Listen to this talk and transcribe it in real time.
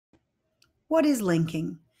What is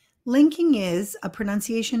linking? Linking is a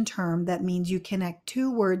pronunciation term that means you connect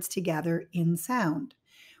two words together in sound.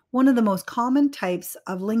 One of the most common types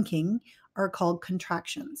of linking are called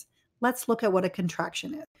contractions. Let's look at what a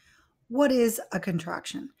contraction is. What is a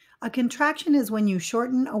contraction? A contraction is when you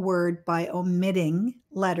shorten a word by omitting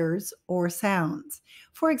letters or sounds.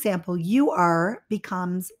 For example, you are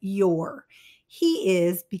becomes your. He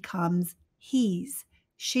is becomes he's.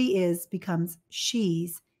 She is becomes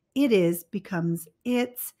she's. It is becomes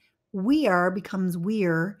its. We are becomes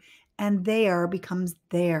we're. And they are becomes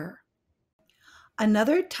their.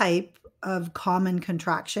 Another type of common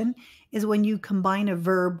contraction is when you combine a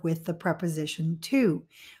verb with the preposition to.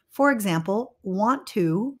 For example, want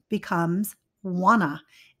to becomes wanna,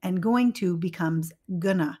 and going to becomes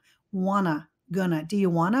gonna. Wanna, gonna. Do you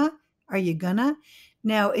wanna? Are you gonna?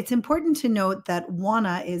 Now, it's important to note that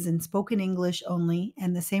wanna is in spoken English only,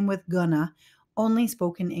 and the same with gonna, only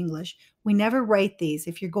spoken English. We never write these.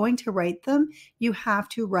 If you're going to write them, you have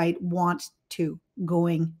to write want to,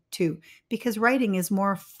 going to, because writing is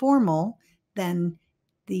more formal than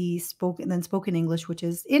spoken English, which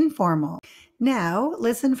is informal. Now,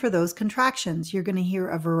 listen for those contractions. You're going to hear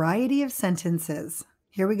a variety of sentences.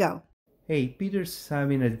 Here we go. Hey, Peter's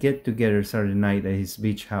having a get-together Saturday night at his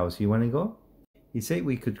beach house. You want to go? He said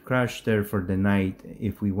we could crash there for the night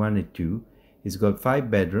if we wanted to. He's got 5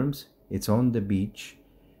 bedrooms. It's on the beach.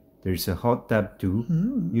 There's a hot tub too.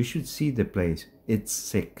 You should see the place. It's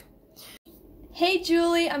sick. Hey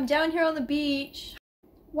Julie, I'm down here on the beach.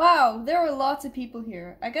 Wow, there are lots of people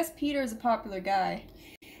here. I guess Peter is a popular guy.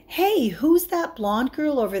 Hey, who's that blonde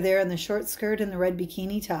girl over there in the short skirt and the red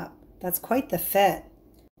bikini top? That's quite the fit.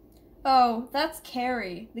 Oh, that's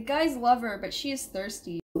Carrie. The guys love her, but she is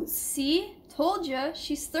thirsty. See? Told ya,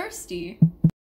 she's thirsty.